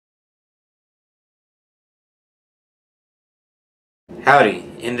Howdy.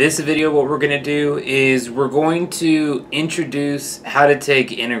 In this video what we're going to do is we're going to introduce how to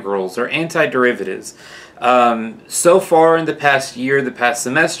take integrals or antiderivatives. So far in the past year, the past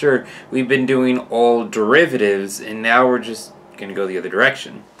semester, we've been doing all derivatives, and now we're just going to go the other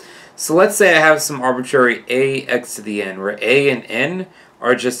direction. So let's say I have some arbitrary a x to the n, where a and n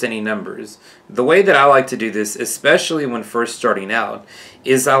are just any numbers. The way that I like to do this, especially when first starting out,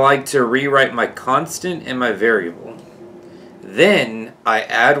 is I like to rewrite my constant and my variable. Then I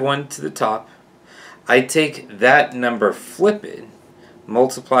add one to the top. I take that number, flip it,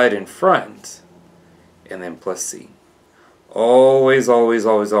 multiply it in front, and then plus c. Always, always,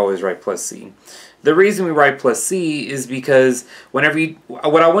 always, always write plus c. The reason we write plus c is because what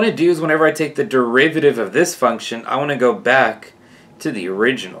I want to do is whenever I take the derivative of this function, I want to go back to the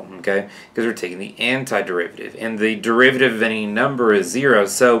original, okay? Because we're taking the antiderivative, and the derivative of any number is 0.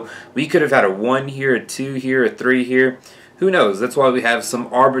 So we could have had a 1 here, a 2 here, a 3 here. Who knows? That's why we have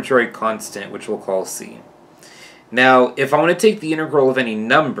some arbitrary constant, which we'll call c. Now, if I want to take the integral of any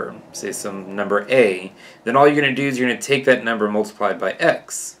number, say some number a, then all you're going to do is you're going to take that number multiplied by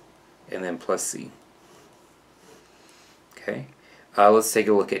x, and then plus c. Okay? Let's take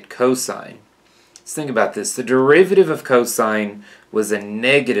a look at cosine. Let's think about this. The derivative of cosine was a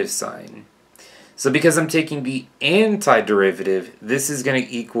negative sign. So because I'm taking the antiderivative, this is going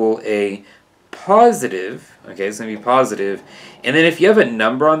to equal a positive. Okay, it's going to be positive. And then if you have a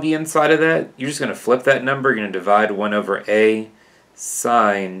number on the inside of that, you're just going to flip that number. You're going to divide 1 over a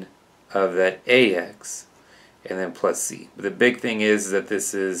sine of that ax, and then plus c. But the big thing is that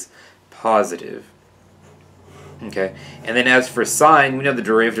this is positive. Okay, and then as for sine, we know the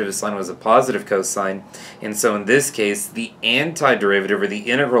derivative of sine was a positive cosine, and so in this case, the antiderivative, or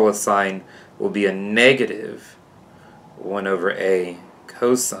the integral of sine, will be a negative 1 over a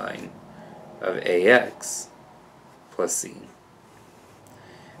cosine of ax plus c.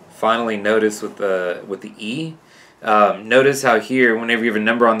 Finally, notice with the e, notice how here, whenever you have a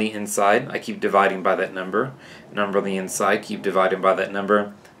number on the inside, I keep dividing by that number. Number on the inside, keep dividing by that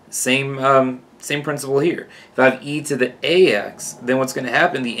number. Same principle here. If I have e to the ax, then what's going to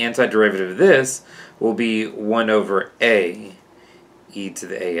happen, the antiderivative of this will be 1 over a e to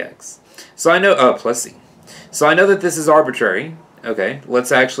the ax. So I know, plus c. So I know that this is arbitrary. Okay,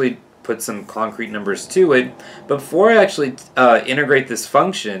 let's actually put some concrete numbers to it. But before I actually integrate this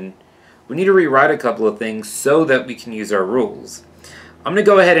function, we need to rewrite a couple of things so that we can use our rules. I'm going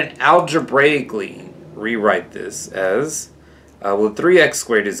to go ahead and algebraically rewrite this as, well, 3x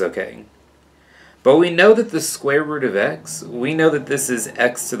squared is okay. But we know that the square root of x, we know that this is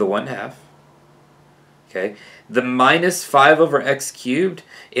x to the 1/2. Okay, the minus 5 over x cubed,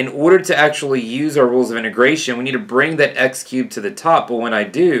 in order to actually use our rules of integration, we need to bring that x cubed to the top, but when I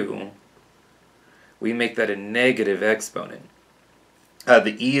do, we make that a negative exponent.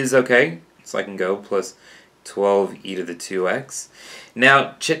 The e is okay, so I can go plus 12e to the 2x.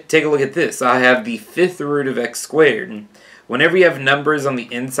 Now, take a look at this. I have the 5th root of x squared. Whenever you have numbers on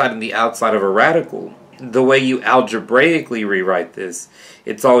the inside and the outside of a radical, the way you algebraically rewrite this,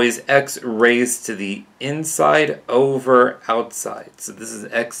 it's always x raised to the inside over outside. So this is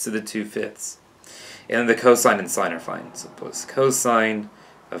x to the 2/5. And then the cosine and sine are fine. So plus cosine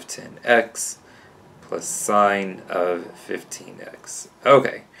of 10x plus sine of 15x.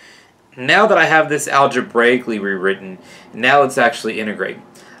 Okay. Now that I have this algebraically rewritten, now let's actually integrate.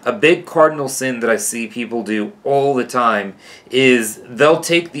 A big cardinal sin that I see people do all the time is they'll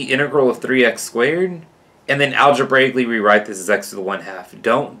take the integral of 3x squared and then algebraically rewrite this as x to the 1/2.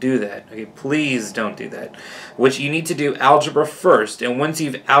 Don't do that. Okay, please don't do that. What you need to do, algebra first, and once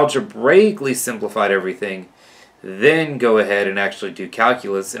you've algebraically simplified everything, then go ahead and actually do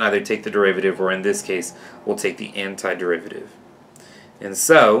calculus and either take the derivative, or in this case, we'll take the antiderivative. And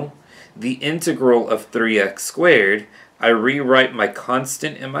so, the integral of 3x squared, I rewrite my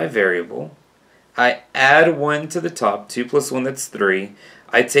constant and my variable. I add 1 to the top, 2 plus 1, that's 3.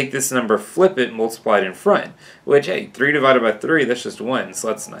 I take this number, flip it, multiply it in front, which, hey, 3 divided by 3, that's just 1, so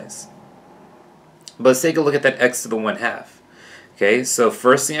that's nice. But let's take a look at that x to the 1/2. Okay, so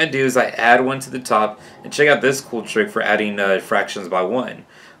first thing I do is I add 1 to the top, and check out this cool trick for adding fractions by 1.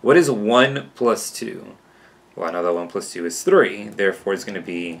 What is 1 plus 2? Well, I know that 1 plus 2 is 3, therefore it's going to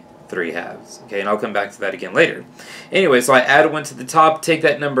be 3/2. Okay, and I'll come back to that again later. Anyway, so I add 1 to the top, take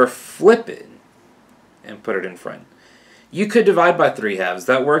that number, flip it, and put it in front. You could divide by 3/2.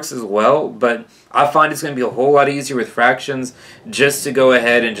 That works as well, but I find it's going to be a whole lot easier with fractions just to go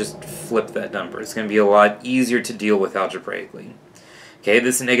ahead and just flip that number. It's going to be a lot easier to deal with algebraically. Okay,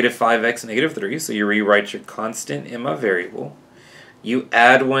 this is negative 5x, negative 3, so you rewrite your constant in my variable. You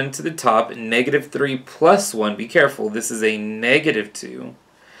add 1 to the top, negative 3 plus 1, be careful, this is a negative 2.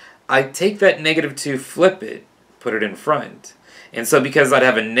 I take that negative 2, flip it, put it in front. And so because I'd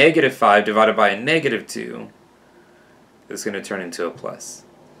have a negative 5 divided by a negative 2, it's going to turn into a plus.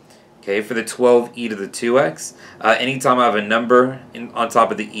 Okay, for the 12e to the 2x, anytime I have a number on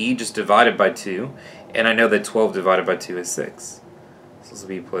top of the e, just divide it by 2. And I know that 12 divided by 2 is 6. So this will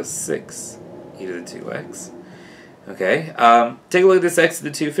be plus 6e to the 2x. Okay, take a look at this x to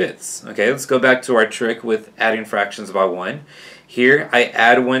the 2/5. Okay, let's go back to our trick with adding fractions by 1. Here, I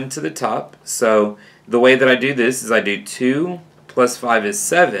add 1 to the top. So the way that I do this is I do 2 plus 5 is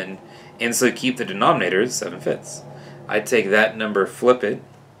 7. And so keep the denominator as 7/5. I take that number, flip it,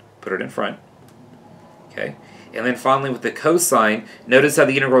 put it in front. Okay, and then finally with the cosine, notice how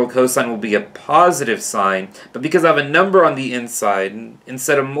the integral cosine will be a positive sign, but because I have a number on the inside,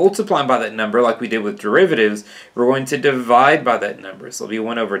 instead of multiplying by that number like we did with derivatives, we're going to divide by that number. So it'll be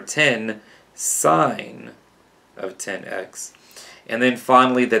 1 over 10 sine of 10x. And then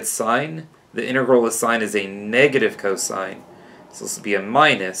finally that sine, the integral of sine is a negative cosine. So this will be a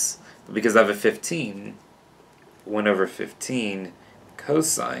minus, but because I have a 15, 1 over 15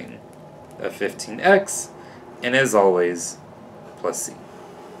 cosine of 15x, and as always, plus c.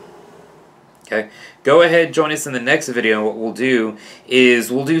 Okay, go ahead, join us in the next video. What we'll do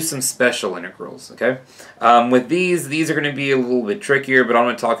is we'll do some special integrals. Okay, with these are going to be a little bit trickier, but I'm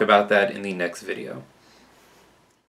going to talk about that in the next video.